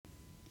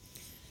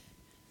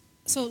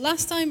So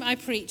last time I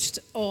preached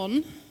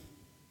on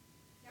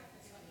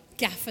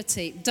gaffer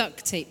tape,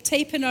 duct tape,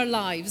 tape in our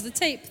lives, the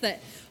tape that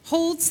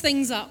holds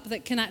things up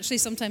that can actually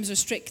sometimes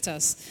restrict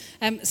us.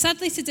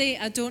 Sadly today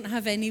I don't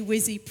have any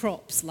whizzy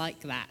props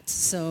like that.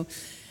 So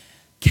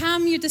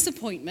calm your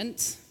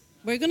disappointment.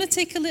 We're going to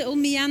take a little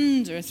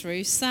meander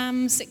through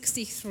Psalm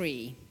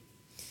 63.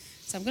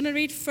 So I'm going to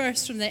read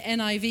first from the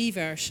NIV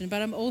version,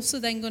 but I'm also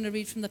then going to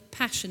read from the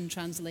Passion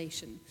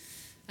Translation.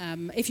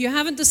 If you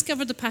haven't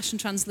discovered the Passion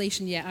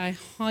Translation yet, I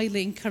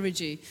highly encourage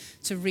you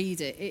to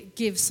read it. It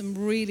gives some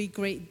really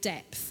great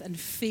depth and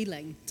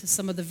feeling to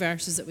some of the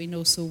verses that we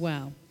know so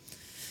well.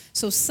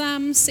 So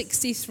Psalm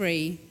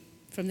 63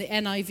 from the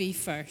NIV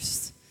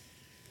first.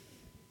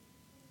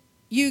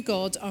 You,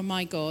 God, are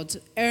my God.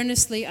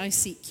 Earnestly I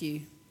seek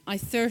you. I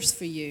thirst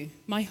for you.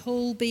 My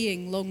whole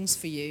being longs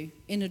for you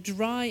in a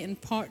dry and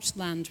parched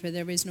land where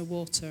there is no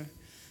water.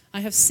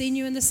 I have seen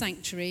you in the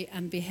sanctuary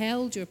and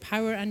beheld your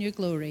power and your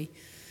glory.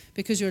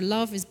 Because your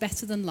love is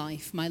better than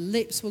life, my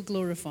lips will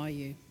glorify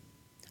you.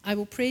 I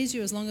will praise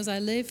you as long as I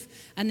live,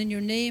 and in your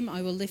name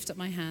I will lift up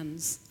my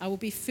hands. I will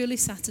be fully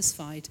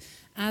satisfied,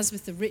 as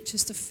with the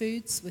richest of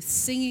foods. With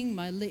singing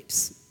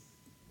lips,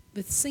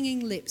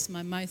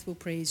 my mouth will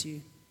praise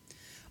you.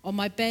 On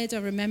my bed I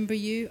remember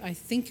you. I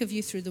think of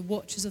you through the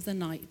watches of the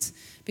night.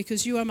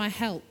 Because you are my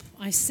help.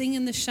 I sing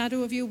in the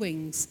shadow of your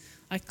wings.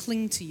 I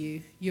cling to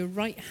you. Your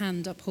right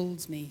hand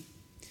upholds me.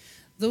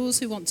 Those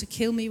who want to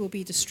kill me will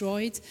be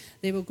destroyed.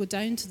 They will go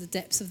down to the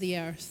depths of the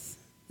earth.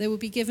 They will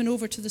be given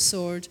over to the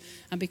sword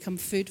and become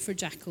food for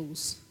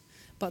jackals.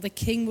 But the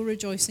king will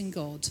rejoice in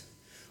God.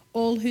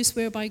 All who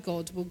swear by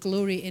God will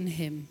glory in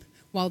him,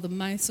 while the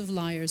mouths of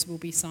liars will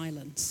be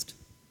silenced.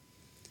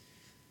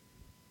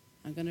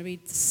 I'm going to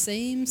read the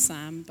same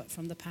psalm, but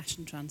from the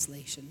Passion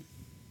Translation.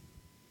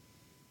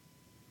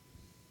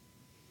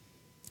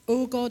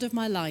 O God of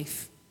my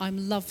life,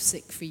 I'm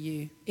lovesick for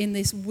you in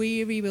this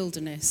weary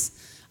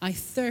wilderness. I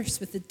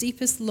thirst with the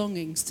deepest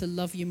longings to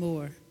love you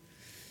more,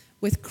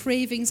 with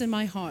cravings in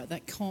my heart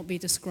that can't be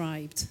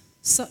described.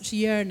 Such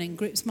yearning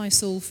grips my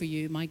soul for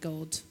you, my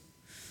God.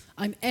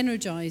 I'm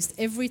energized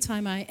every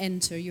time I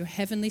enter your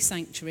heavenly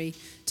sanctuary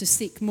to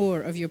seek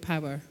more of your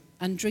power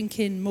and drink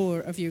in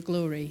more of your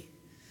glory.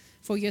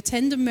 For your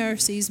tender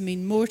mercies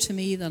mean more to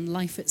me than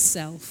life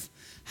itself.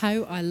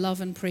 How I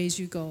love and praise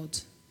you, God.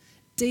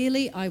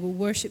 Daily I will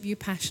worship you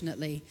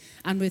passionately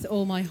and with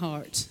all my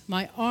heart.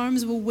 My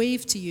arms will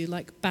wave to you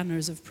like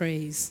banners of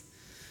praise.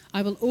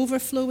 I will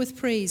overflow with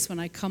praise when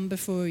I come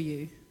before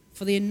you,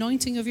 for the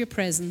anointing of your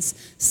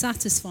presence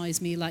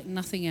satisfies me like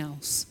nothing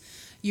else.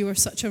 You are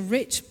such a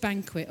rich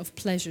banquet of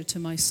pleasure to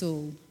my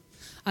soul.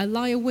 I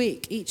lie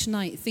awake each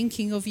night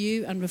thinking of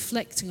you and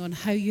reflecting on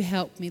how you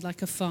help me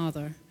like a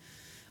father.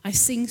 I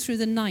sing through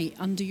the night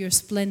under your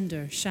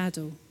splendor,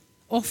 shadow,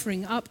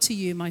 offering up to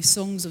you my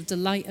songs of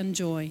delight and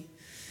joy.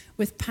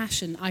 With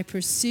passion, I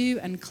pursue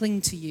and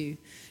cling to you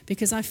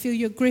because I feel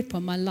your grip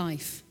on my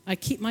life. I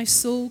keep my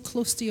soul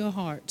close to your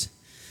heart.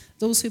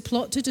 Those who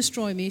plot to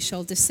destroy me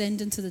shall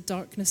descend into the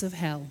darkness of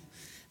hell.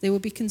 They will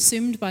be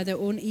consumed by their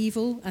own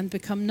evil and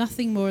become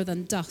nothing more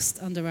than dust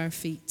under our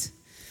feet.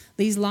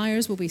 These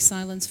liars will be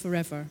silenced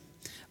forever.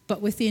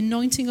 But with the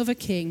anointing of a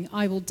king,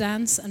 I will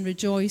dance and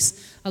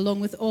rejoice along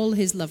with all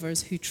his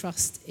lovers who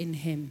trust in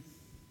him.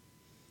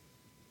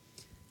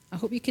 I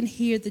hope you can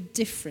hear the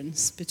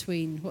difference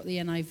between what the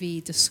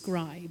NIV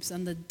describes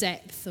and the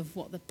depth of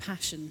what the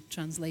Passion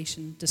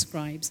Translation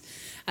describes.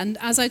 And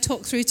as I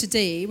talk through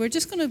today, we're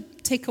just going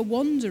to take a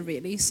wander,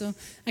 really. So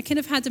I kind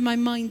of had in my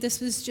mind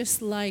this was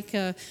just like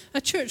a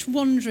church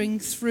wandering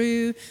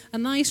through a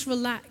nice,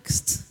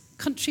 relaxed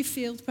country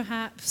field,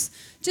 perhaps,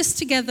 just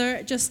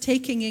together, just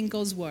taking in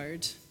God's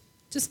word.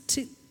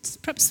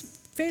 Perhaps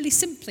fairly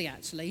simply,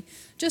 actually,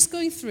 just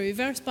going through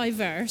verse by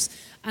verse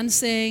and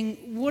saying,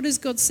 what is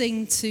God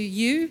saying to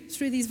you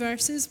through these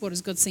verses? What is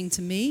God saying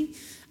to me?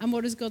 And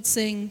what is God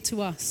saying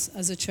to us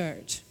as a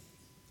church?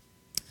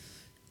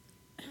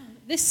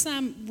 This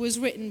psalm was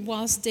written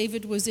whilst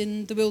David was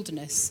in the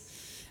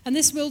wilderness. And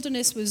this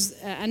wilderness was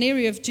an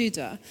area of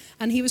Judah,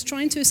 and he was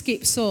trying to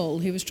escape Saul,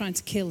 who was trying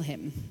to kill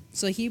him.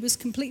 So he was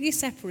completely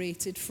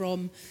separated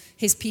from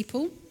his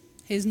people,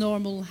 his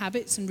normal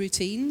habits and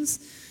routines.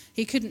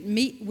 He couldn't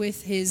meet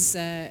with his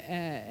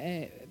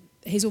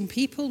own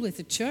people, with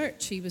the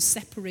church. He was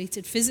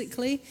separated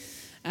physically.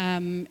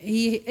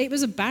 It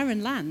was a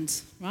barren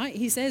land, right?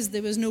 He says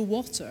there was no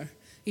water.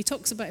 He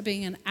talks about it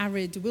being an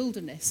arid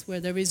wilderness where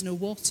there is no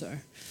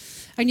water.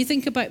 And you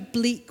think about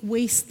bleak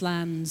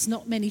wastelands,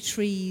 not many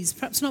trees,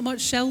 perhaps not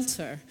much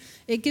shelter.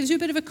 It gives you a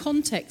bit of a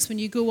context when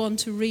you go on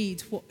to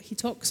read what he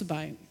talks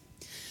about.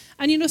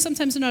 And you know,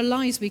 sometimes in our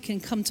lives we can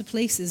come to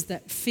places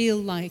that feel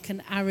like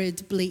an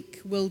arid,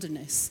 bleak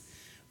wilderness.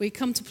 We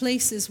come to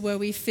places where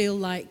we feel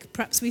like,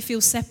 perhaps we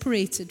feel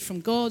separated from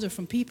God or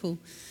from people.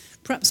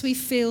 Perhaps we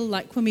feel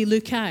like when we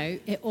look out,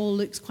 it all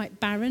looks quite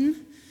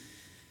barren.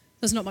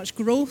 There's not much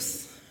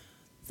growth.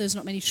 There's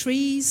not many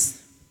trees.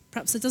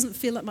 Perhaps there doesn't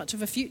feel like much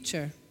of a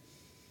future.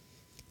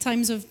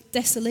 Times of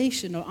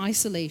desolation or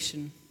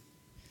isolation.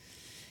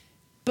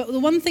 But the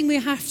one thing we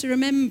have to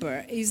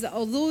remember is that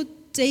although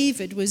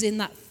David was in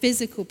that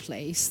physical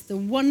place, the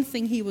one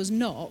thing he was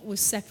not was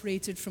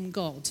separated from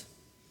God.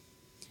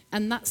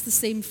 And that's the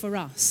same for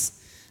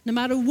us. No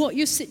matter what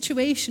your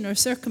situation or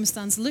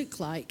circumstance look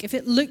like, if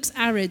it looks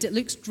arid, it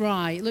looks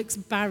dry, it looks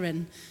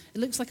barren, it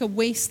looks like a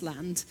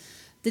wasteland,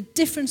 the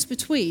difference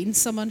between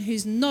someone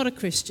who's not a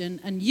Christian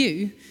and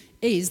you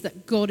is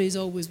that God is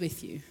always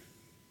with you.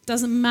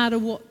 Doesn't matter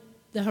what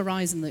the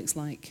horizon looks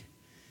like.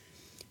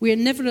 We are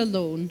never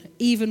alone,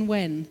 even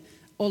when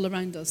all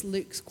around us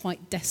looks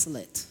quite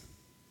desolate.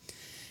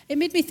 It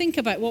made me think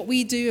about what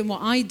we do and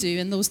what I do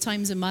in those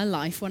times in my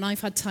life when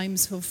I've had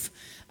times of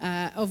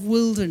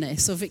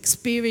wilderness, of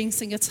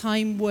experiencing a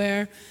time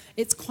where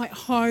it's quite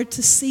hard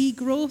to see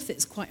growth,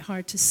 it's quite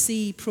hard to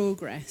see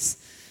progress.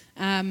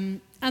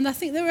 And I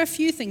think there are a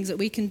few things that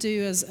we can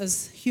do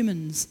as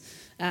humans.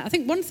 I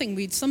think one thing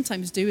we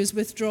sometimes do is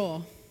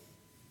withdraw.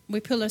 We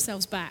pull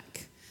ourselves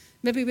back.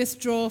 Maybe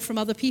withdraw from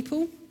other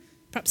people.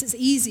 Perhaps it's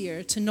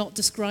easier to not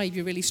describe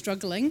you're really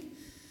struggling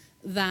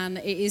than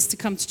it is to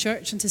come to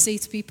church and to say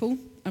to people,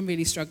 I'm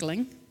really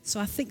struggling. So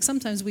I think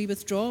sometimes we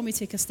withdraw and we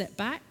take a step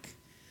back.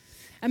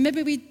 And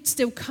maybe we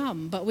still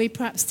come, but we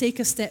perhaps take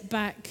a step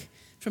back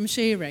from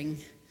sharing.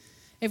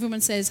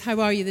 Everyone says, how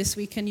are you this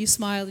week? And you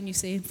smile and you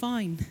say,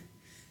 fine.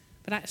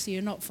 But actually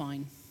you're not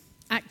fine.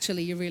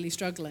 Actually you're really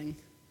struggling.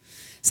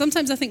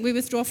 Sometimes I think we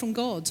withdraw from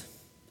God.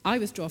 I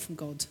withdraw from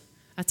God.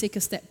 I take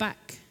a step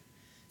back.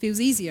 Feels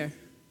easier.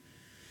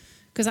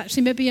 Because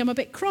actually maybe I'm a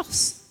bit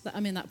cross that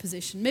I'm in that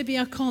position. Maybe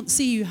I can't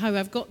see how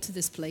I've got to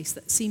this place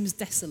that seems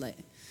desolate.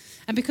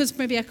 And because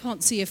maybe I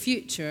can't see a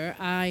future,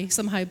 I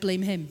somehow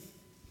blame him.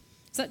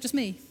 Is that just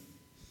me?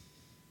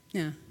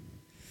 Yeah.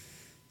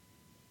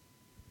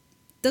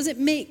 Does it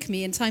make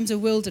me, in times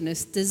of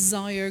wilderness,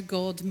 desire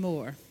God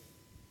more?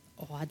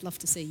 Oh, I'd love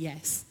to say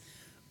yes.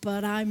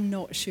 But I'm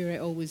not sure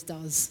it always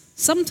does.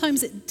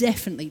 Sometimes it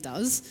definitely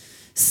does.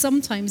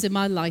 Sometimes in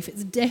my life,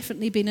 it's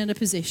definitely been in a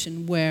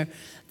position where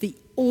the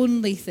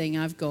only thing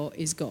I've got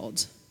is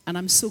God. And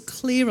I'm so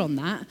clear on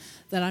that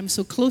I'm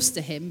so close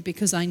to him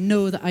because I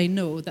know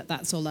that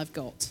that's all I've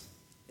got.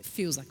 It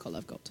feels like all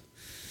I've got.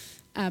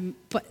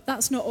 But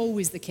that's not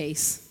always the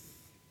case.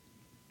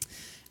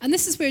 And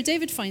this is where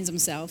David finds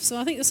himself. So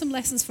I think there's some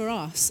lessons for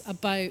us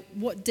about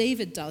what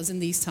David does in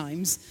these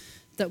times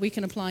that we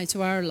can apply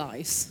to our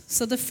lives.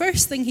 So the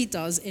first thing he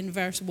does in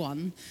verse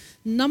 1,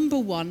 number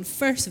 1,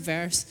 first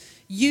verse,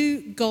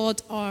 you,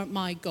 God, are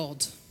my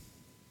God.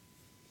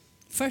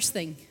 First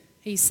thing,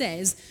 he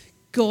says,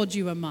 God,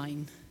 you are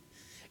mine.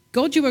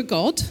 God, you are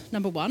God,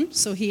 number 1.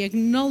 So he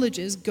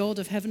acknowledges God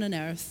of heaven and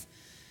earth.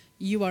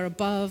 You are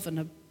above and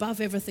above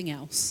everything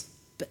else.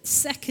 But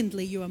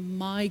secondly, you are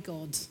my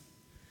God.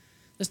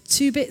 There's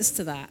 2 bits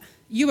to that.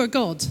 You are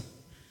God.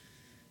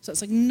 So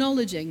it's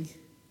acknowledging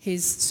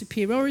his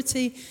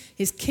superiority,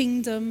 his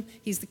kingdom.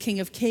 He's the King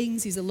of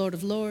Kings. He's the Lord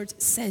of Lords.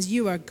 It says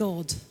you are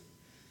God.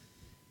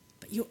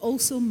 But you're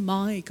also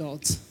my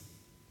God.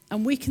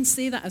 And we can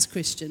say that as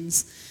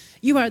Christians.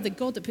 You are the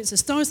God that puts the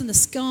stars in the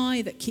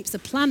sky, that keeps the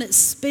planets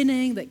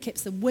spinning, that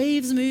keeps the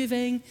waves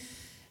moving.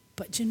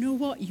 But do you know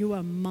what? You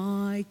are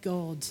my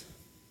God.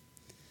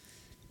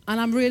 And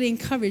I'm really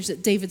encouraged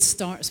that David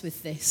starts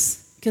with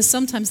this, because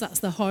sometimes that's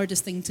the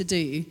hardest thing to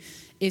do,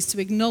 is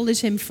to acknowledge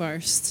him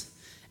first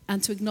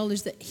and to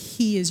acknowledge that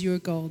he is your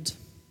God.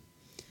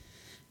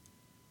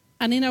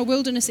 And in our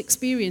wilderness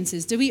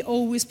experiences, do we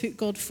always put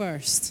God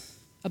first,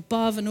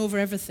 above and over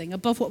everything,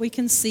 above what we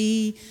can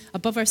see,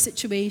 above our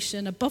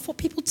situation, above what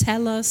people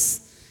tell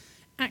us?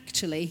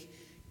 Actually,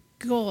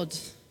 God,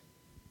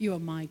 you are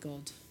my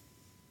God.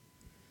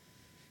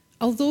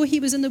 Although he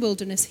was in the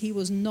wilderness, he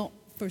was not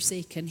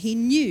forsaken. He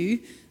knew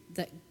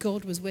that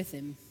God was with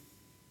him.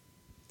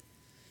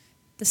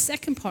 The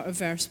second part of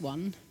verse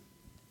 1,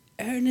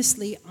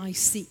 earnestly I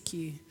seek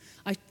you.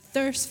 I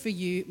thirst for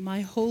you.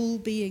 My whole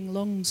being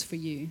longs for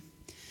you.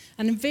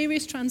 And in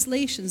various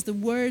translations, the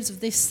words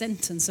of this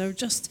sentence are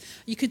just,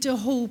 you could do a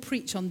whole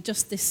preach on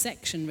just this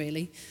section,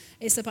 really.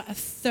 It's about a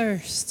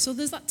thirst. So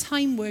there's that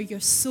time where you're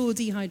so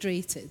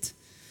dehydrated.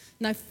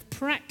 Now,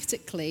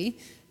 practically,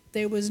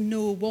 there was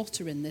no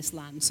water in this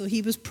land. So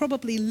he was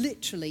probably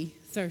literally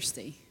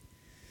thirsty.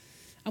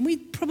 And we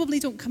probably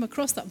don't come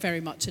across that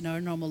very much in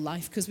our normal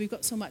life because we've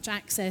got so much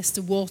access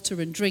to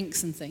water and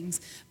drinks and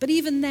things. But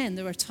even then,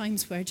 there are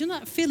times where, do you know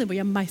that feeling where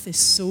your mouth is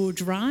so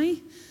dry?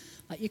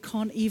 Like you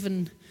can't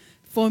even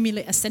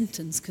formulate a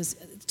sentence because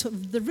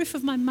the roof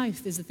of my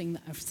mouth is the thing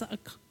that I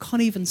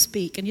can't even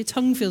speak. And your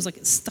tongue feels like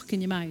it's stuck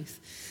in your mouth.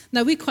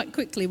 Now, we quite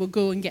quickly will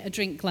go and get a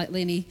drink like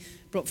Lainey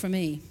brought for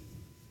me.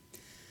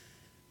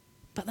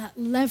 But that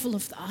level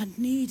of, I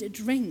need a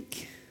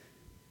drink.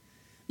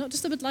 Not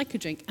just I would like a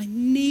drink, I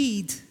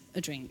need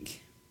a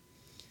drink.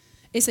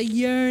 It's a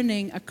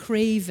yearning, a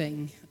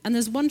craving. And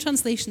there's one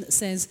translation that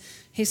says,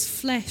 his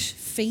flesh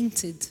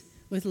fainted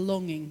with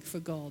longing for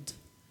God.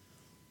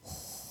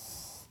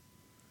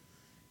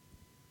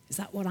 Is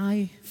that what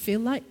I feel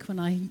like when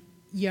I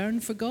yearn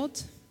for God?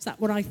 Is that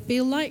what I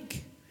feel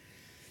like?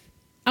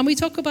 And we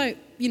talk about,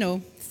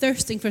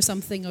 thirsting for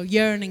something or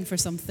yearning for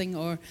something,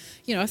 or,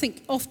 I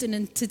think often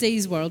in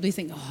today's world we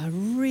think, I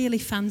really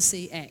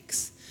fancy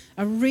X.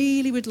 I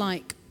really would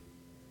like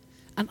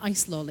an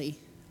ice lolly,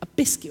 a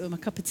biscuit with my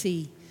cup of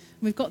tea.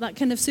 And we've got that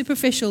kind of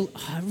superficial,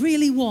 I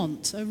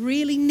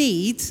really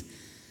need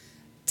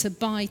to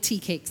buy tea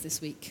cakes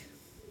this week.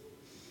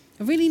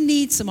 I really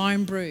need some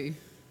iron brew.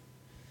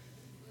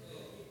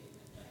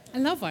 I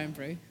love iron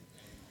brew.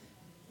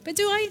 But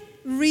do I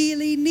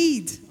really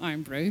need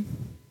iron brew?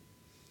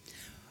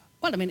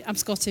 Well, I'm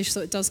Scottish,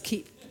 so it does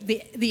keep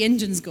the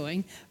engines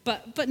going.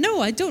 But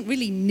no, I don't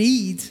really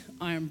need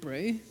iron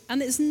brew.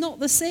 And it's not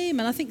the same.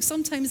 And I think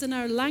sometimes in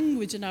our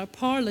language, in our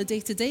parlour day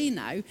to day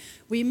now,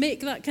 we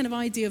make that kind of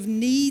idea of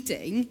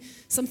needing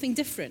something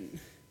different.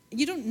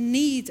 You don't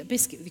need a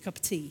biscuit with your cup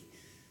of tea.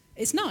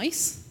 It's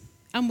nice,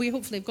 and we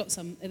hopefully have got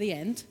some at the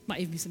end. Might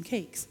even be some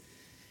cakes.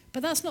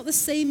 But that's not the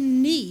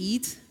same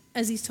need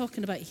as he's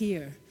talking about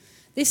here.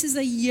 This is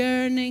a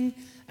yearning,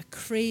 a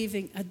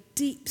craving, a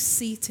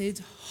deep-seated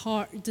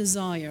heart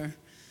desire.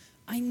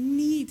 I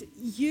need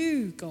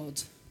you,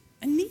 God.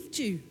 I need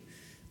you.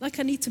 Like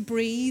I need to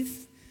breathe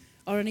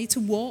or I need to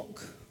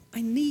walk.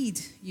 I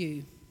need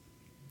you.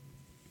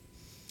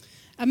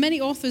 And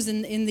many authors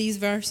in these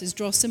verses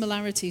draw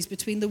similarities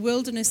between the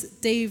wilderness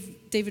that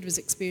David was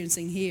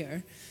experiencing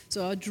here,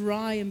 so a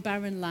dry and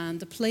barren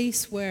land, a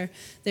place where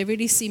there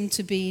really seemed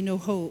to be no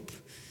hope,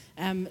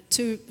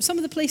 to some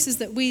of the places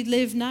that we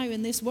live now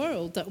in this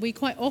world, that we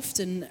quite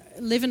often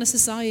live in a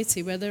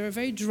society where there are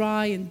very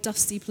dry and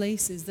dusty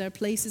places. There are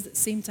places that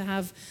seem to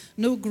have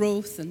no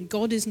growth and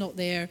God is not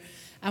there.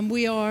 And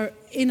we are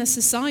in a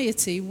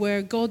society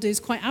where God is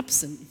quite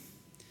absent,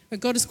 where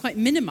God is quite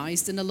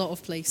minimized in a lot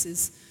of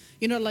places.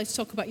 You're not allowed to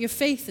talk about your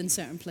faith in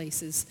certain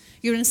places.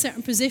 You're in a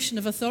certain position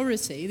of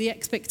authority. The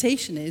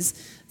expectation is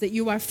that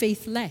you are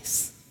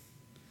faithless.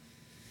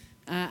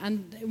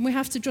 And we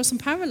have to draw some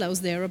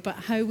parallels there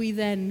about how we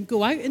then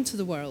go out into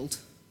the world.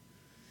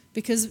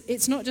 Because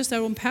it's not just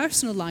our own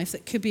personal life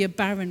that could be a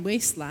barren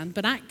wasteland,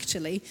 but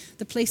actually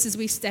the places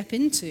we step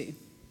into.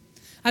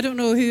 I don't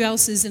know who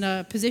else is in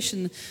a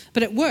position,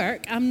 but at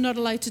work, I'm not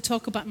allowed to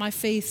talk about my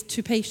faith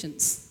to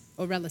patients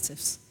or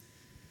relatives.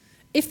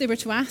 If they were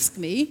to ask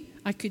me,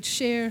 I could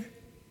share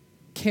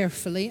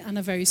carefully and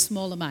a very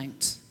small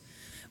amount.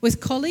 With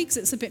colleagues,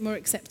 it's a bit more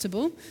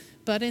acceptable.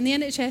 But in the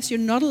NHS, you're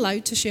not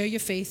allowed to share your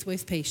faith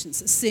with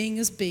patients. It's seen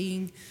as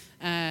being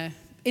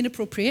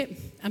inappropriate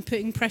and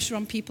putting pressure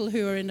on people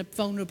who are in a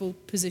vulnerable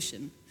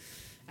position.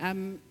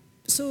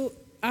 So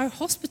our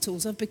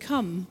hospitals have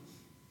become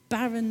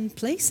barren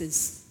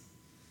places.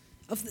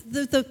 Of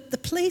the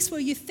place where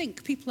you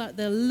think people are at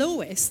their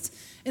lowest,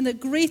 in the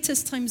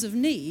greatest times of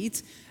need,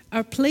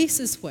 are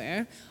places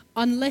where,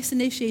 unless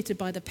initiated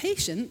by the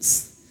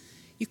patients,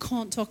 you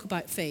can't talk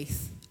about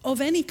faith. Of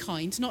any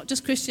kind, not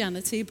just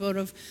Christianity, but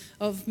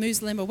of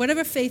Muslim or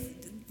whatever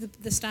faith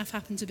the staff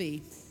happen to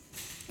be.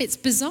 It's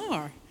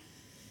bizarre.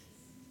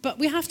 But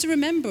we have to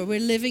remember we're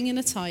living in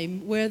a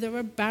time where there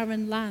are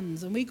barren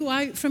lands. And we go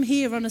out from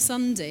here on a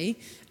Sunday,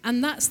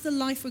 and that's the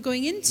life we're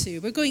going into.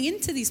 We're going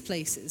into these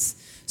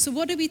places. So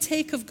what do we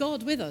take of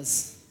God with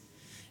us?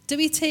 Do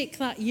we take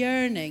that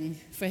yearning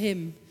for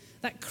him,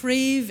 that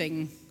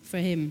craving for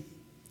him?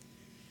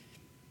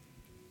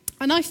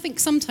 And I think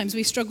sometimes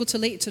we struggle to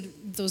relate to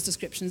those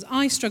descriptions.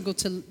 I struggle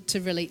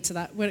to relate to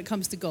that when it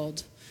comes to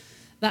God.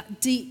 That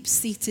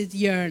deep-seated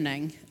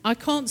yearning. I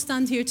can't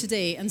stand here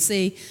today and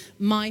say,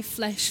 my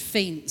flesh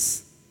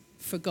faints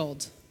for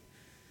God.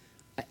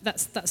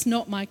 That's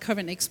not my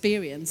current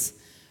experience.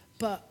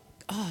 But,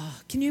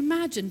 can you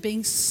imagine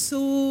being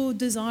so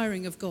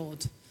desiring of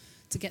God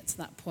to get to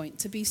that point?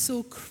 To be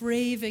so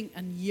craving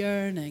and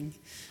yearning.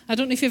 I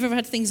don't know if you've ever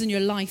had things in your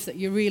life that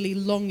you're really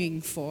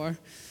longing for.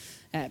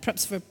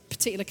 Perhaps for a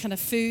particular kind of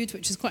food,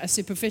 which is quite a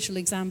superficial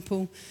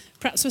example.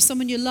 Perhaps for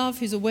someone you love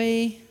who's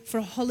away, for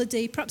a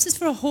holiday. Perhaps it's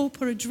for a hope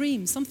or a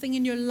dream, something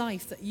in your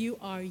life that you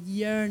are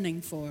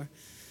yearning for,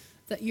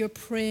 that you're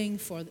praying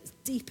for, that's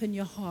deep in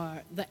your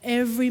heart, that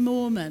every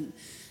moment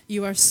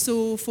you are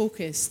so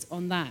focused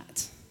on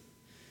that.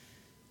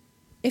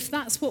 If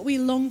that's what we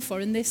long for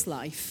in this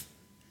life,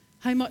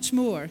 how much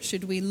more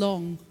should we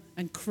long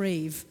and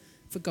crave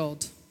for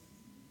God?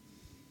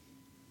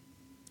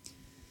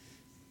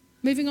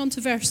 Moving on to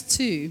verse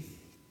 2.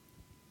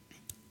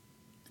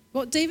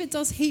 What David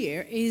does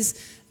here is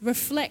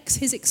reflects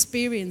his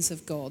experience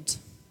of God.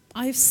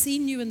 I have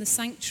seen you in the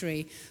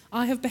sanctuary.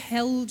 I have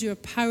beheld your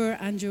power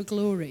and your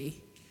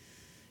glory.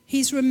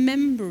 He's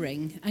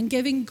remembering and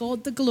giving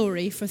God the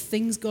glory for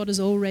things God has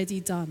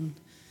already done.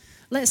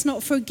 Let's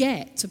not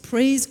forget to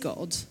praise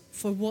God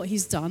for what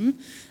he's done.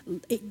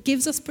 It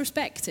gives us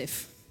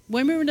perspective.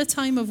 When we're in a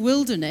time of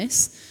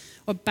wilderness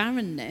or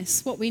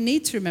barrenness, what we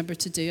need to remember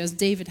to do, as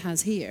David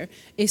has here,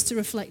 is to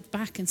reflect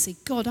back and say,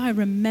 God, I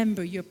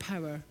remember your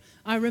power.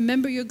 I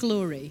remember your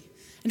glory.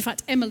 In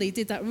fact, Emily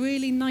did that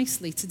really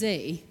nicely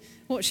today.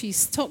 What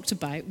she's talked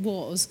about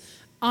was,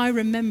 I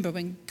remember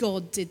when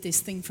God did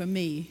this thing for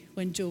me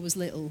when Joe was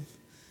little.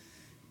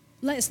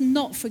 let's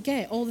not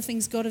forget all the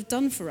things God has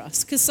done for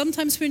us. Because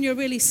sometimes when you're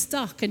really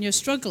stuck and you're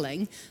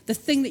struggling, the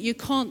thing that you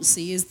can't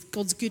see is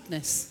God's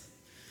goodness.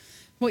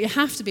 What you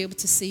have to be able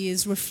to see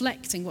is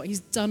reflecting what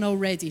he's done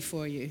already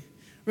for you.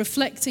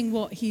 Reflecting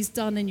what he's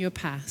done in your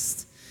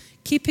past.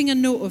 Keeping a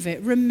note of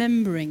it,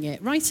 remembering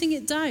it, writing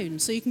it down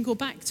so you can go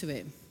back to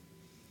it.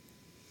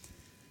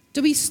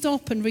 Do we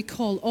stop and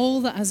recall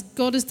all that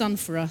God has done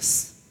for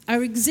us,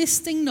 our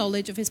existing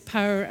knowledge of his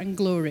power and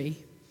glory?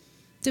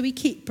 Do we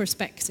keep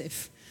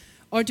perspective?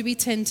 Or do we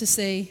tend to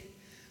say,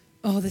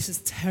 oh, this is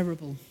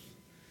terrible.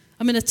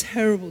 I'm in a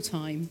terrible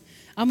time.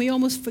 And we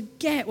almost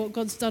forget what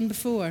God's done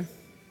before.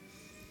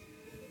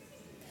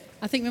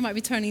 I think we might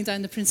be turning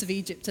down the Prince of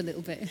Egypt a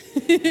little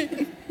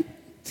bit.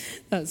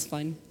 That's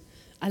fine.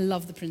 I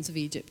love the Prince of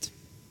Egypt.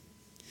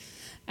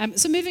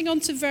 So moving on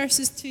to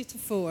verses 2 to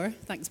 4.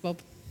 Thanks, Bob.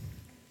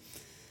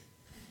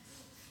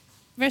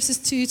 Verses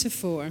 2 to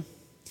 4.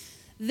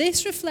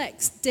 This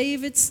reflects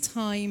David's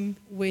time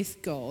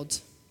with God.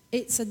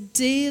 It's a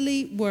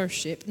daily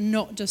worship,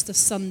 not just a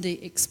Sunday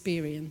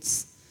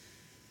experience.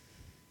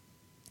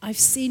 I've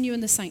seen you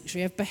in the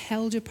sanctuary. I've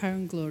beheld your power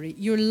and glory.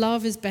 Your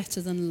love is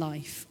better than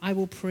life. I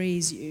will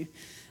praise you.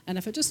 And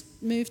if I just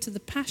move to the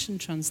Passion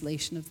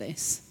translation of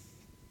this.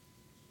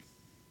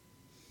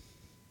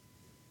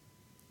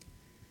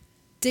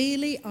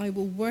 Daily I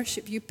will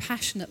worship you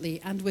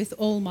passionately and with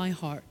all my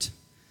heart.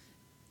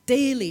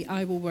 Daily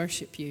I will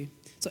worship you.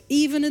 So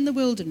even in the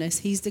wilderness,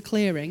 he's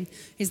declaring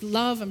his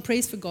love and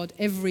praise for God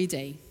every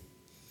day.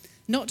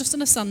 Not just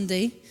on a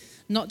Sunday,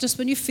 not just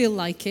when you feel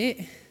like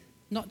it,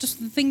 not just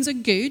when things are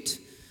good,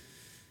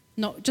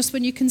 not just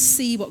when you can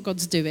see what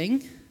God's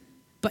doing,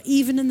 but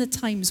even in the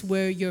times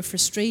where you're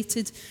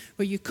frustrated,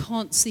 where you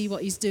can't see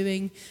what he's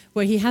doing,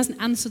 where he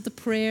hasn't answered the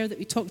prayer that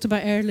we talked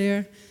about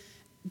earlier,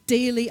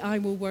 daily I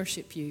will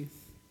worship you.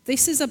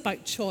 This is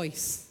about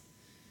choice.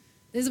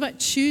 This is about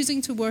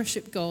choosing to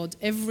worship God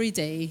every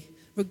day,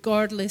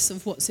 regardless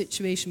of what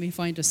situation we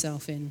find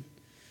ourselves in.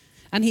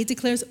 And he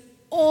declares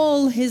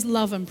all his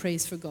love and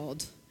praise for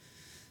God.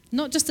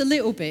 Not just a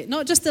little bit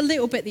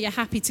that you're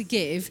happy to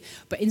give,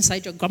 but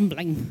inside you're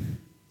grumbling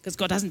because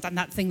God hasn't done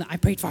that thing that I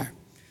prayed for.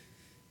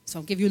 So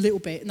I'll give you a little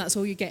bit, and that's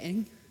all you're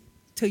getting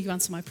till you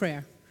answer my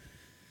prayer.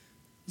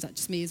 Is that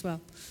just me as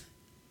well?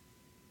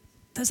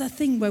 There's a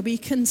thing where we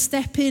can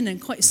step in and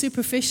quite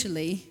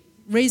superficially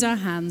raise our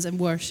hands and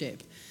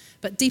worship,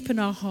 but deep in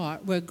our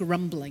heart, we're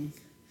grumbling.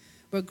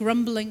 We're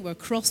grumbling, we're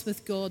cross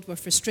with God, we're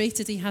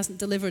frustrated he hasn't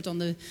delivered on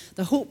the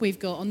hope we've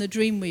got, on the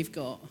dream we've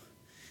got.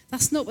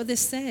 That's not what this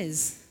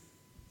says.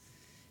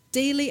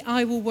 Daily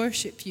I will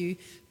worship you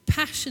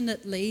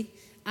passionately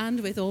and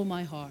with all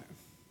my heart.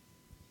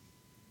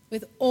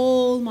 With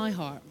all my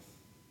heart.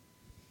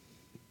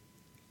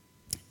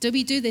 Do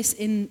we do this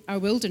in our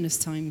wilderness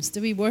times? Do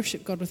we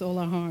worship God with all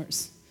our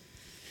hearts?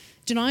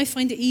 Do you know, I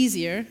find it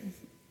easier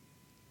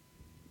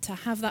to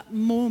have that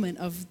moment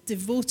of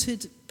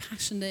devoted,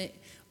 passionate,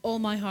 all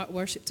my heart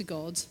worship to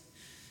God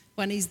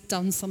when he's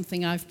done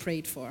something I've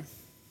prayed for.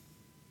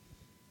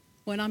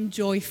 When I'm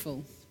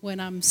joyful, when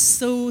I'm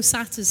so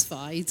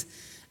satisfied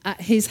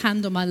at his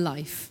hand on my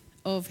life,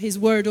 of his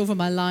word over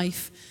my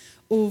life,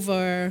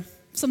 over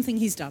something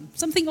he's done,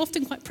 something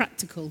often quite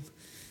practical,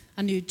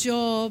 a new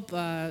job,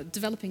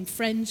 developing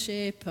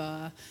friendship,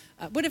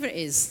 whatever it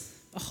is,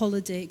 a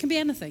holiday, it can be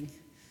anything.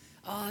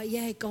 Oh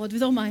yeah, God,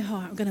 with all my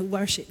heart, I'm going to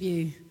worship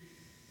you.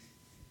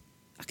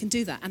 I can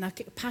do that, and I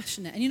get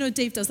passionate. And you know,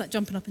 Dave does that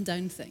jumping up and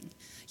down thing.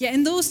 Yeah,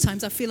 in those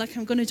times, I feel like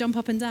I'm going to jump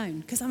up and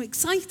down because I'm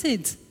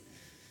excited.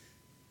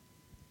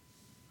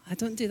 I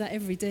don't do that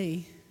every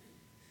day.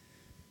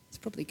 It's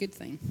probably a good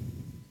thing.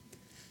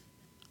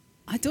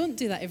 I don't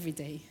do that every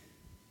day.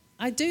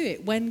 I do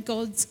it when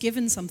God's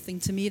given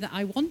something to me that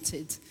I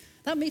wanted.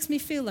 That makes me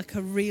feel like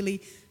a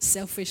really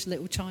selfish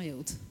little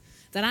child.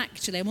 That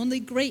actually I'm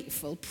only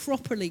grateful,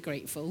 properly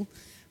grateful,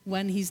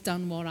 when he's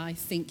done what I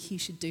think he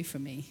should do for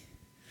me.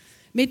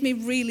 Made me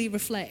really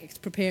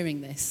reflect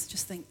preparing this.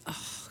 Just think,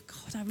 oh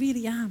God, I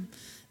really am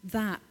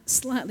that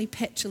slightly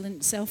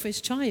petulant,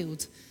 selfish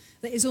child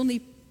that is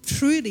only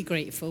truly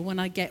grateful when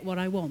I get what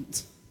I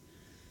want.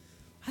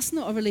 That's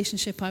not a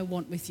relationship I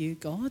want with you,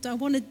 God. I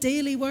want to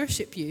daily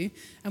worship you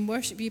and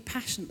worship you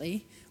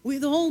passionately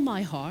with all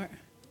my heart,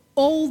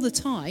 all the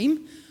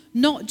time,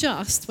 not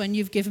just when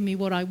you've given me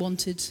what I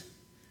wanted,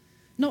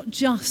 not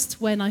just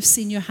when I've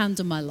seen your hand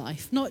on my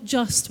life, not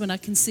just when I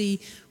can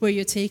see where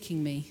you're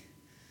taking me,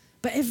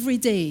 but every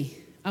day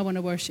I want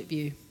to worship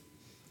you.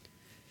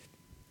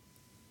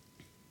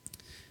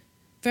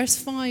 Verse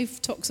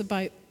 5 talks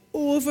about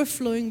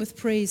overflowing with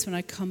praise when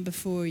I come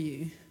before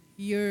you.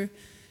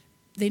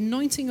 The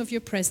anointing of your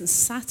presence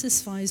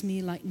satisfies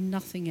me like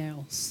nothing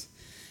else.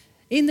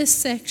 In this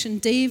section,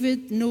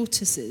 David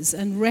notices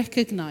and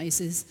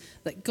recognizes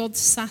that God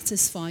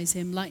satisfies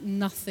him like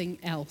nothing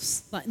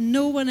else. Like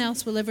no one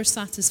else will ever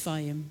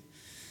satisfy him.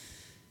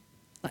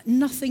 Like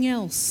nothing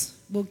else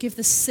will give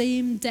the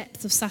same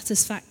depth of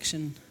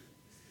satisfaction.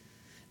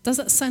 Does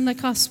that sound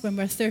like us when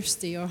we're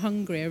thirsty or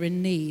hungry or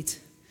in need?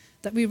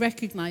 That we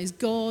recognize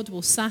God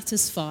will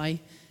satisfy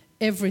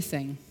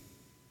everything.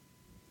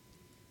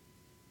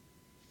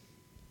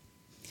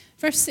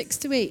 Verse 6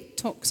 to 8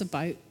 talks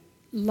about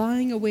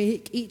lying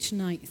awake each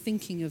night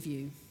thinking of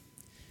you.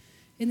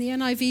 In the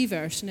NIV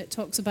version, it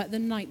talks about the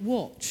night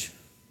watch.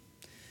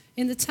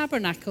 In the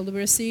tabernacle, there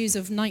were a series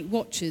of night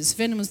watches. If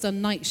anyone's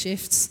done night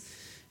shifts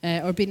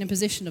or been in a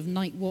position of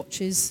night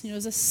watches,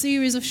 there's a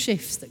series of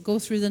shifts that go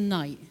through the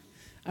night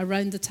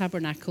around the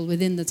tabernacle,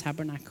 within the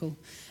tabernacle.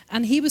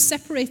 And he was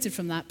separated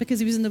from that because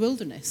he was in the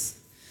wilderness.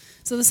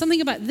 So there's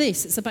something about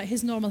this. It's about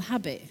his normal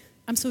habit.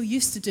 I'm so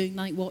used to doing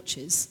night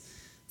watches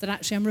that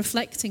actually I'm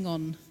reflecting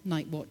on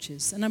night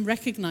watches. And I'm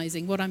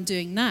recognizing what I'm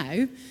doing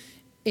now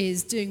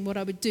is doing what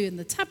I would do in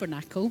the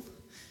tabernacle,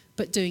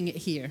 but doing it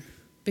here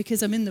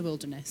because I'm in the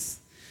wilderness.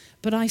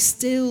 But I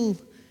still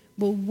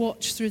will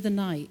watch through the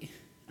night.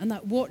 And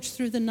that watch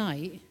through the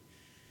night,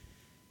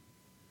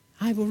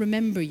 I will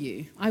remember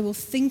you. I will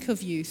think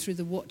of you through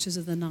the watches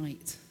of the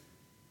night.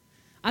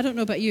 I don't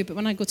know about you, but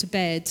when I go to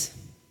bed,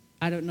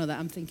 I don't know that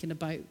I'm thinking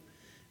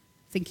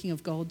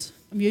of God.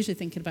 I'm usually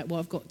thinking about what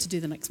I've got to do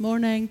the next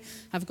morning.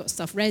 I've got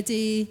stuff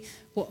ready,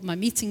 what my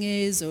meeting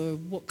is, or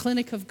what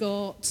clinic I've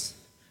got.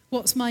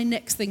 What's my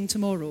next thing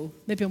tomorrow?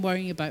 Maybe I'm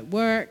worrying about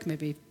work.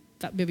 Maybe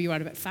you're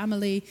worried about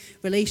family,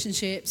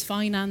 relationships,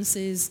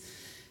 finances.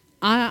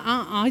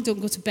 I don't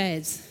go to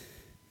bed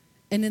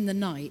and in the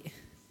night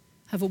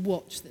have a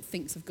watch that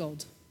thinks of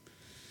God.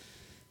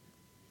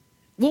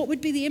 What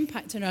would be the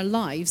impact in our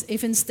lives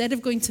if instead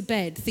of going to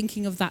bed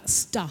thinking of that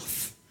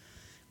stuff,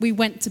 we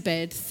went to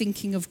bed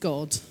thinking of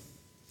God?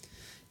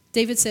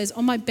 David says,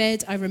 on my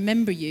bed I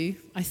remember you.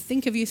 I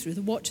think of you through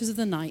the watches of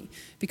the night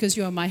because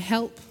you are my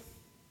help.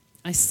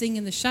 I sing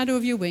in the shadow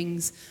of your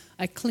wings.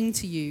 I cling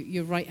to you.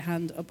 Your right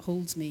hand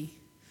upholds me.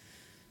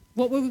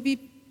 What would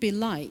we be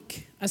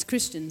like as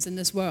Christians in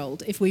this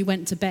world if we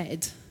went to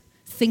bed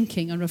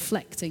thinking and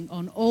reflecting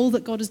on all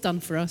that God has done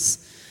for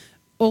us,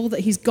 all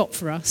that he's got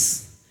for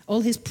us,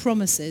 all his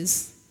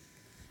promises,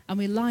 and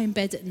we lie in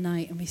bed at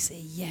night and we say,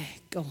 yeah,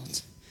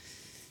 God.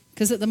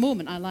 Because at the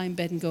moment I lie in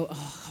bed and go,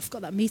 oh, I've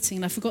got that meeting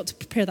and I forgot to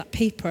prepare that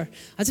paper.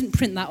 I didn't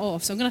print that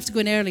off, so I'm going to have to go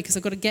in early because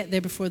I've got to get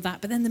there before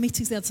that. But then the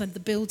meeting's the other side of the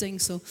building,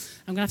 so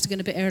I'm going to have to go in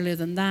a bit earlier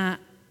than that.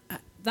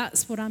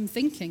 That's what I'm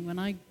thinking when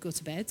I go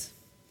to bed.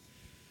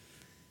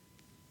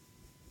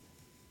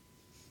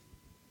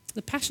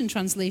 The Passion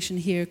Translation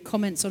here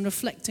comments on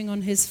reflecting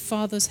on his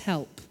Father's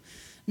help,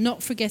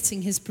 not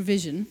forgetting his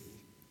provision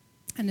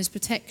and his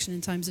protection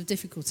in times of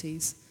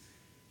difficulties.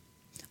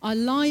 I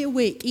lie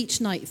awake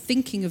each night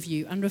thinking of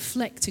you and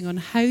reflecting on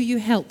how you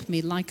help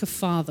me like a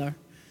father.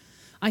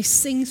 I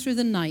sing through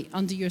the night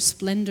under your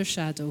splendor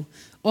shadow,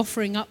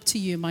 offering up to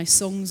you my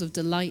songs of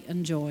delight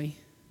and joy.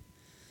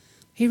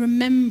 He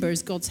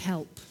remembers God's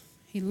help.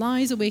 He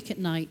lies awake at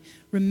night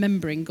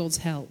remembering God's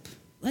help.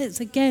 Let's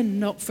again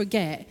not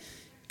forget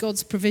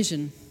God's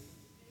provision.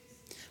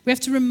 We have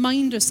to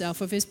remind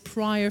ourselves of his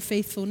prior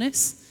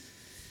faithfulness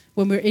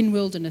when we're in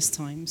wilderness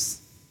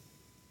times.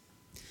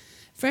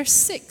 Verse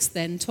 6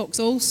 then talks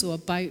also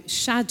about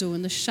shadow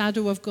and the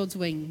shadow of God's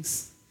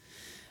wings.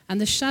 And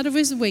the shadow of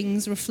his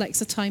wings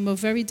reflects a time of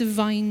very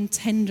divine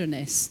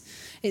tenderness.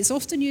 It's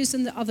often used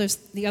in the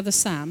other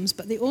Psalms,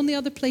 but the only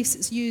other place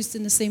it's used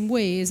in the same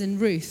way is in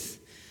Ruth,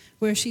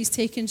 where she's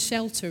taken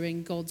shelter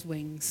in God's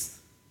wings,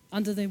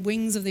 under the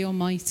wings of the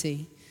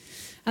Almighty.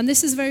 And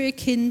this is very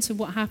akin to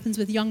what happens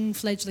with young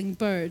fledgling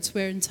birds,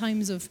 where in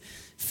times of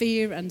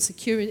fear and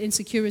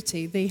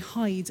insecurity, they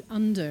hide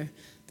under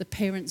the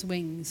parents'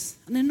 wings.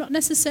 And they're not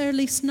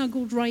necessarily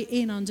snuggled right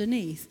in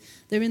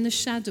underneath. They're in the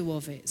shadow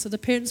of it. So the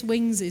parents'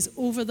 wings is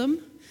over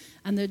them,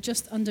 and they're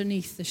just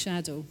underneath the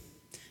shadow.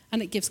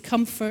 And it gives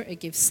comfort, it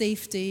gives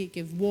safety, it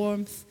gives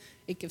warmth,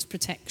 it gives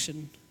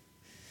protection.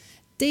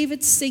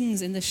 David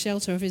sings in the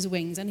shelter of his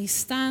wings, and he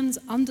stands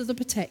under the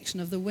protection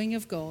of the wing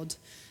of God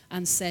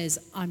and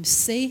says, I'm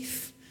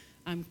safe,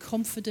 I'm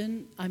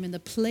confident, I'm in the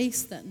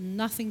place that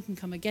nothing can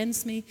come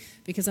against me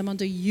because I'm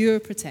under your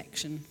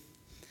protection.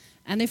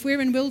 And if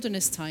we're in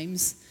wilderness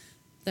times,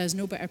 there's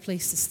no better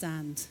place to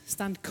stand.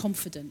 Stand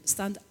confident,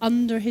 stand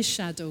under his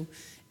shadow,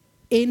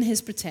 in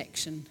his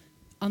protection,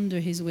 under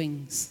his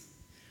wings.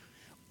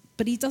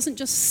 But he doesn't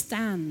just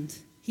stand,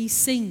 he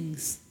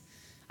sings.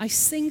 I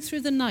sing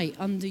through the night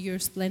under your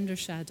splendor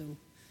shadow.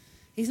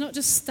 He's not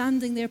just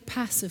standing there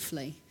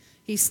passively.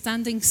 He's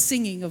standing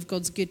singing of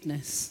God's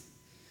goodness.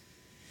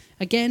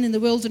 Again, in the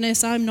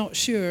wilderness, I'm not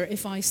sure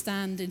if I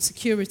stand in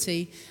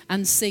security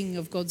and sing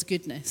of God's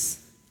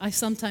goodness. I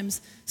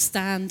sometimes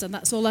stand and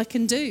that's all I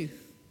can do.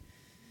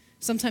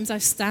 Sometimes I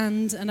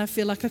stand and I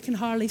feel like I can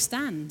hardly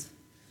stand.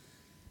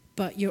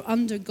 But you're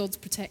under God's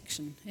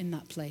protection in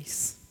that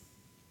place.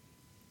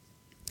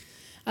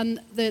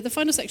 And the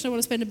final section I want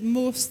to spend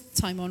most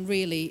time on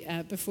really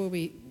before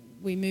we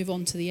move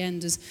on to the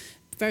end is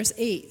verse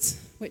 8,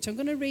 which I'm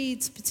going to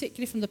read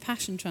particularly from the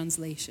Passion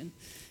Translation.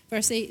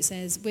 Verse 8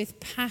 says, with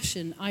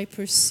passion I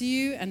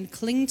pursue and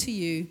cling to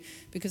you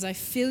because I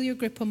feel your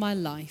grip on my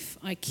life.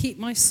 I keep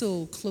my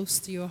soul close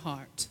to your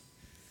heart.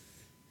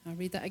 I'll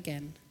read that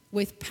again.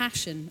 With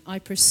passion I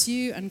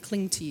pursue and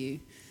cling to you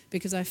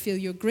because I feel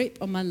your grip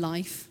on my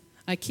life.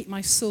 I keep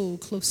my soul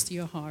close to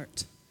your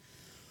heart.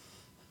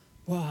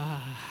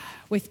 Wow.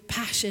 With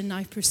passion,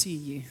 I pursue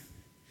you.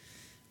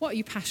 What are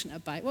you passionate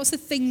about? What's the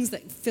things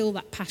that fill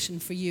that passion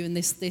for you in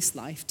this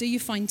life? Do you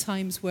find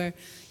times where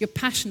you're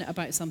passionate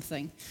about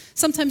something?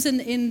 Sometimes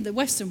in the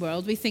Western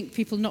world, we think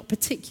people are not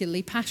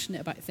particularly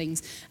passionate about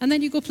things. And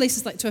then you go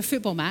places like to a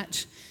football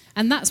match,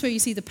 and that's where you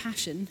see the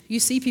passion. You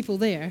see people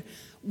there,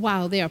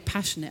 wow, they are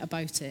passionate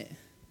about it.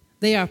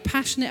 They are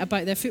passionate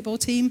about their football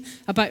team,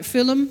 about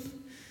Fulham,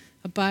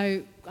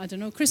 about, I don't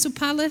know, Crystal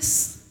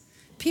Palace.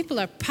 People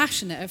are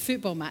passionate at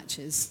football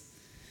matches.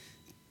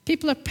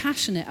 People are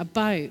passionate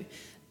about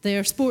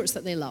their sports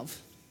that they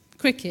love.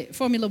 Cricket,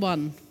 Formula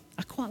One.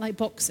 I quite like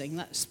boxing.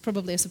 That's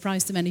probably a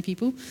surprise to many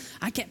people.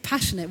 I get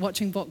passionate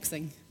watching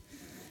boxing.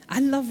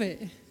 I love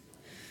it.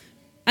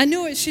 I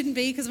know it shouldn't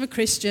be because I'm a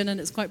Christian and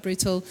it's quite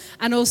brutal.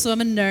 And also I'm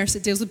a nurse.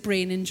 It deals with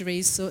brain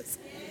injuries, so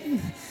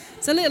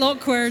it's a little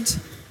awkward.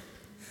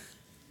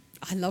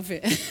 I love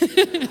it.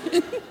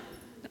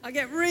 I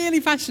get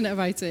really passionate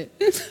about it.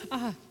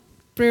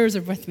 Prayers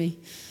are with me.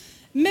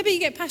 Maybe you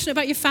get passionate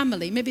about your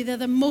family. Maybe they're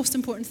the most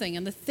important thing.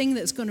 And the thing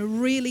that's going to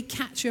really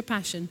catch your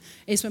passion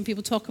is when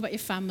people talk about your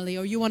family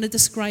or you want to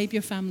describe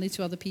your family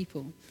to other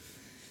people.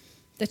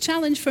 The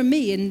challenge for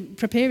me in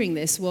preparing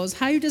this was,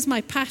 how does my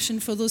passion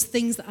for those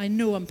things that I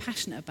know I'm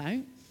passionate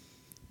about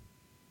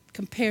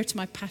compare to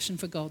my passion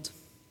for God?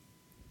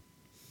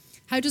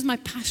 How does my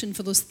passion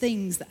for those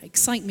things that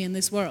excite me in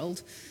this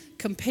world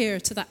compare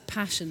to that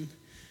passion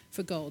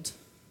for God?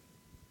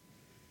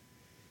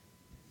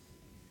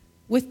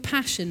 With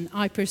passion,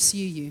 I pursue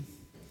you.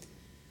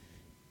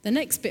 The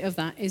next bit of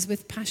that is,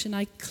 with passion,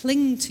 I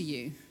cling to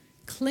you.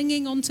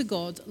 Clinging onto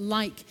God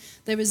like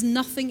there is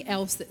nothing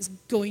else that's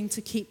going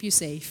to keep you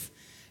safe.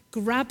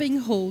 Grabbing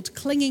hold.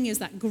 Clinging is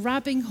that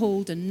grabbing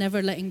hold and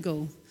never letting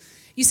go.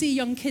 You see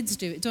young kids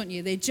do it, don't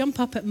you? They jump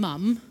up at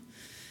mum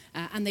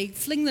and they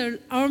fling their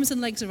arms and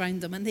legs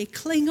around them and they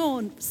cling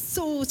on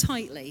so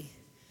tightly.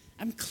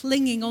 I'm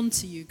clinging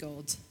onto you,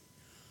 God.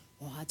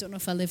 Oh, I don't know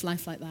if I live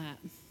life like that.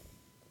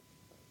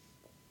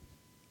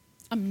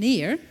 I'm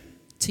near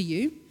to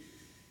you.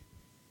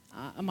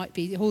 I might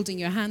be holding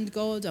your hand,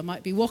 God. I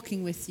might be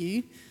walking with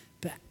you.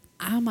 But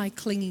am I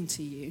clinging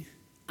to you?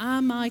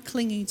 Am I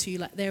clinging to you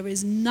like there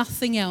is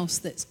nothing else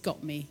that's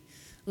got me?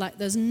 Like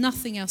there's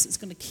nothing else that's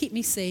going to keep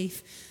me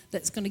safe,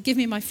 that's going to give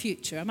me my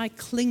future? Am I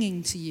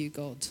clinging to you,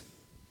 God?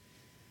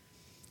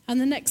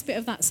 And the next bit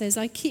of that says,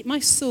 I keep my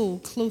soul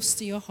close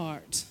to your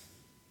heart.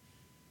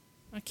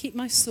 I keep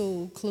my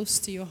soul close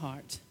to your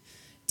heart.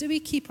 Do we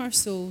keep our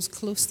souls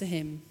close to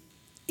him?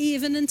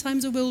 Even in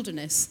times of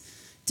wilderness,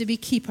 do we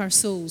keep our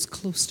souls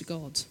close to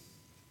God?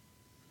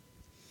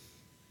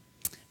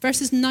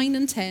 Verses 9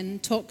 and 10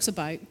 talks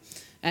about,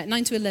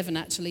 9 to 11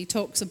 actually,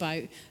 talks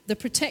about the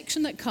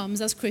protection that comes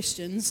as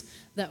Christians,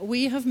 that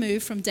we have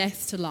moved from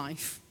death to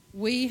life.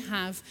 We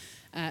have,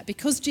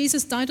 because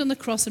Jesus died on the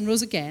cross and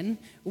rose again,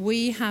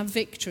 we have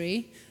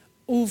victory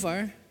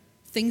over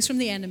things from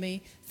the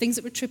enemy, things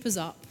that would trip us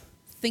up,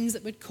 things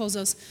that would cause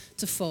us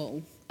to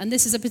fall. And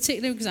this is a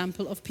particular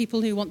example of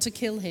people who want to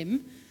kill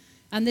him.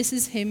 And this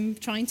is him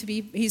trying to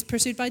be, he's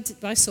pursued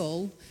by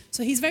Saul.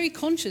 So he's very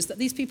conscious that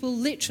these people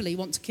literally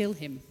want to kill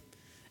him.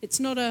 It's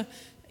not a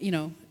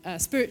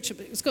spiritual,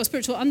 it's got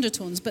spiritual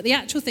undertones, but the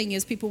actual thing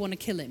is people want to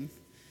kill him.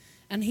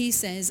 And he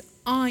says,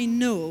 I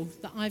know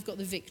that I've got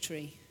the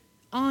victory.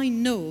 I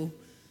know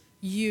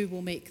you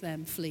will make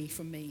them flee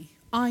from me.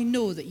 I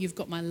know that you've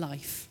got my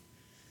life.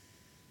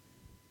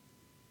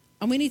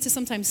 And we need to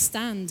sometimes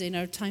stand in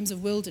our times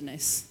of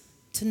wilderness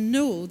to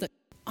know that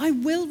I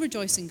will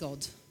rejoice in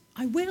God.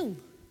 I will.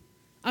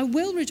 I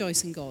will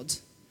rejoice in God.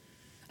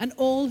 And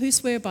all who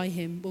swear by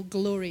him will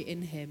glory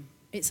in him.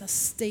 It's a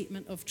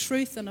statement of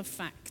truth and of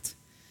fact.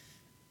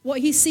 What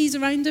he sees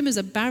around him is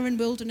a barren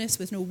wilderness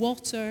with no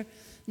water,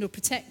 no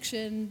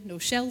protection, no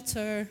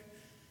shelter.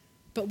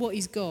 But what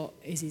he's got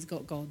is he's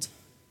got God.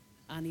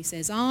 And he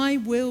says, I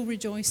will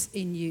rejoice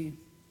in you.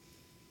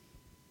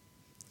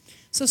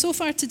 So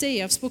far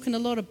today, I've spoken a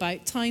lot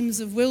about times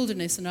of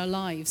wilderness in our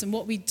lives and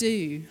what we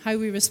do, how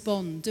we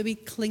respond. Do we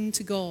cling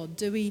to God?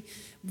 Do we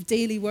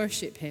daily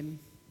worship him?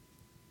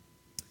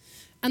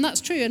 And that's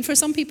true. And for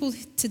some people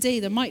today,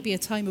 there might be a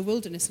time of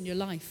wilderness in your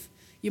life.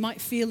 You might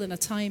feel in a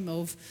time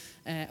of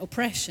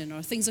oppression,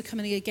 or things are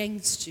coming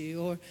against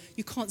you, or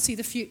you can't see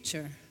the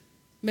future.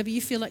 Maybe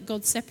you feel like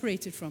God's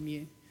separated from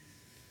you.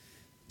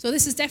 So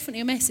this is definitely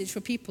a message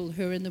for people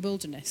who are in the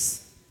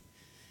wilderness.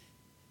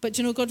 But,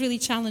 God really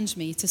challenged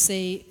me to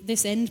say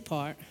this end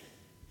part.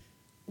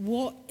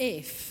 What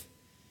if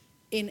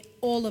in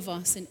all of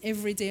us, in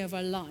every day of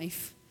our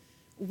life,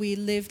 we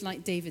lived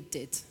like David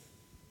did?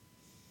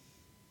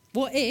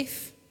 What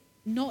if,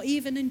 not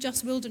even in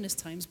just wilderness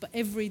times, but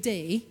every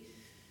day,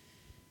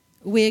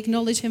 we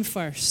acknowledge him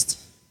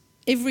first?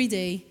 Every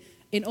day,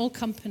 in all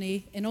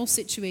company, in all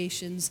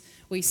situations,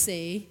 we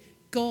say,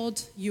 God,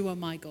 you are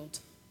my God.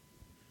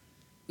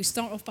 We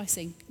start off by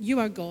saying, you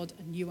are God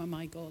and you are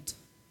my God.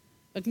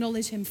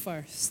 Acknowledge him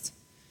first.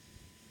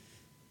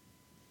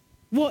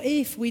 What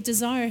if we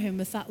desire him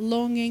with that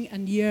longing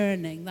and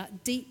yearning,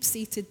 that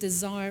deep-seated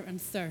desire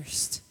and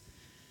thirst,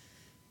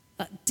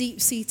 that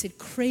deep-seated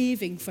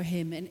craving for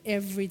him in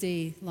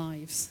everyday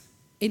lives,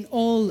 in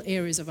all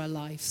areas of our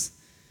lives?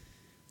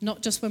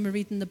 Not just when we're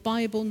reading the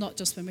Bible, not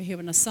just when we're here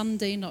on a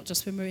Sunday, not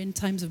just when we're in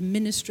times of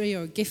ministry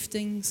or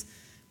giftings.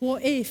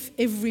 What if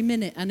every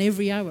minute and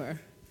every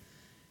hour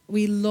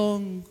we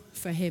long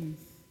for him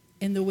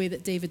in the way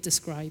that David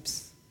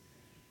describes?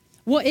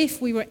 What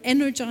if we were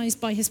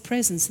energized by his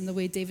presence in the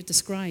way David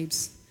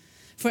describes?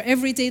 For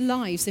everyday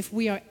lives, if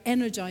we are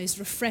energized,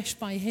 refreshed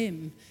by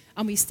him,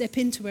 and we step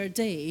into our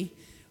day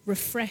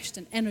refreshed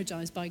and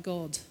energized by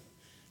God,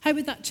 how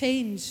would that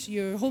change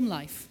your home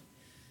life,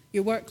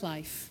 your work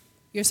life,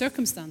 your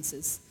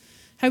circumstances?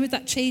 How would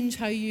that change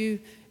how you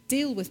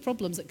deal with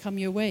problems that come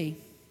your way?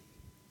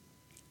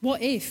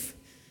 What if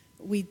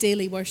we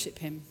daily worship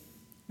him?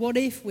 What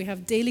if we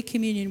have daily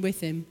communion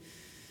with him,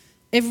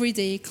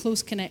 everyday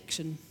close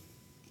connection,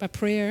 by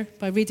prayer,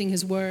 by reading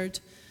his word,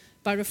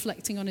 by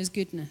reflecting on his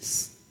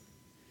goodness?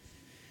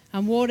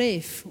 And what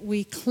if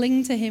we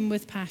cling to him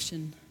with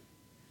passion?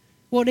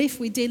 What if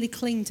we daily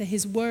cling to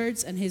his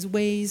words and his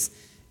ways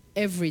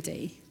every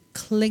day?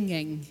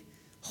 Clinging,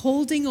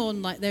 holding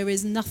on like there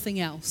is nothing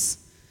else,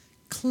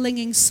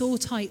 clinging so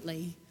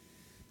tightly.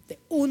 The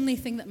only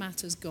thing that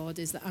matters, God,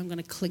 is that I'm going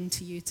to cling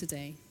to you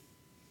today.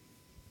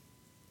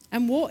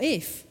 And what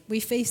if we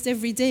faced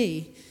every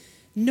day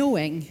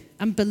knowing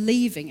and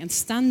believing and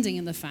standing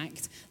in the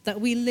fact that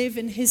we live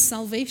in his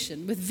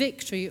salvation with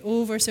victory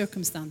over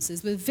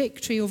circumstances, with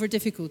victory over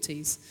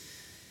difficulties?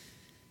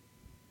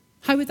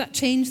 How would that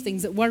change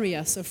things that worry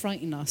us or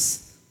frighten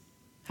us?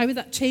 How would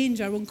that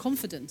change our own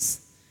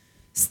confidence?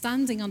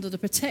 Standing under the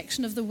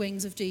protection of the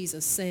wings of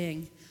Jesus,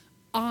 saying,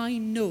 I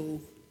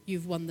know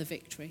you've won the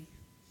victory.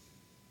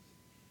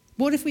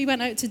 What if we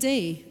went out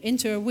today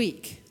into our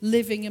week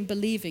living and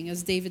believing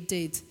as David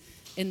did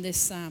in this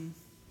psalm?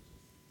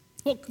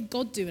 What can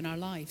God do in our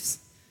lives?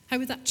 How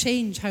would that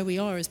change how we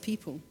are as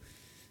people?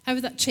 How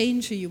would that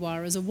change who you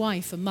are as a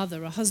wife, a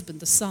mother, a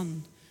husband, a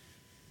son,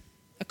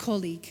 a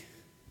colleague?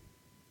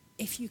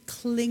 If you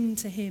cling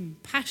to him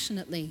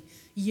passionately,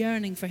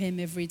 yearning for him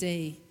every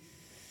day.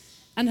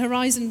 And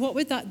Horizon, what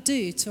would that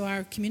do to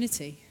our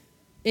community?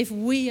 If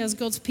we as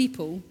God's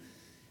people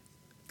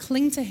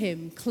cling to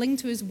him, cling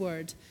to his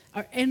word,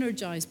 are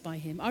energized by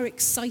him, are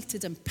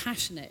excited and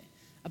passionate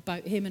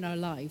about him in our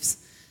lives,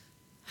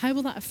 how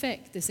will that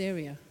affect this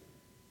area?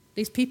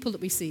 These people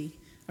that we see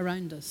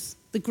around us,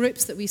 the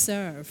groups that we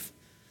serve,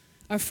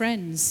 our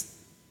friends.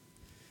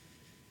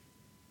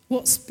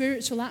 What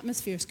spiritual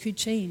atmospheres could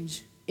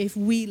change if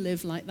we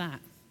live like that?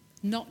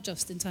 Not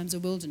just in times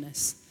of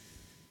wilderness,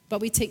 but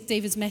we take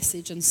David's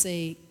message and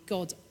say,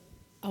 God,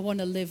 I want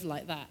to live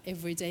like that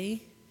every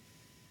day.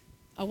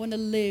 I want to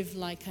live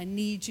like I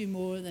need you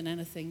more than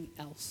anything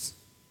else.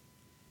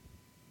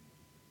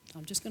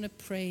 I'm just going to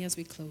pray as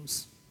we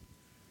close.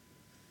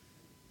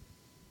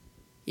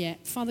 Yeah,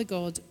 Father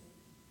God,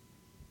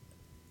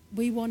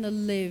 we want to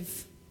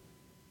live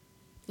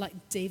like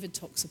David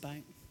talks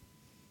about.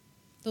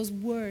 Those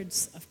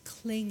words of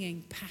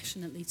clinging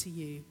passionately to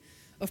you,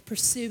 of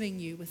pursuing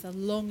you with a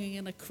longing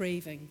and a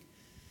craving.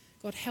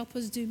 God, help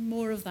us do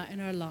more of that in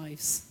our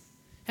lives.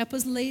 Help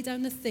us lay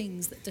down the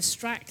things that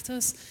distract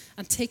us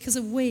and take us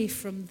away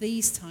from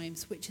these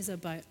times, which is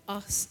about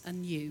us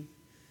and you.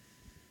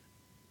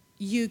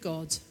 You,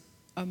 God,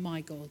 are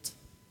my God.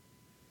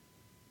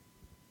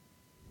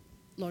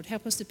 Lord,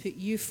 help us to put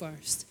you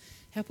first.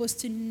 Help us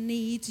to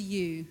need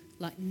you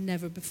like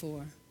never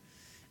before,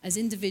 as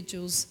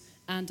individuals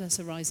and as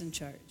Horizon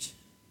Church.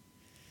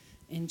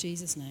 In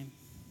Jesus' name,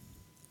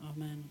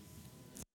 amen.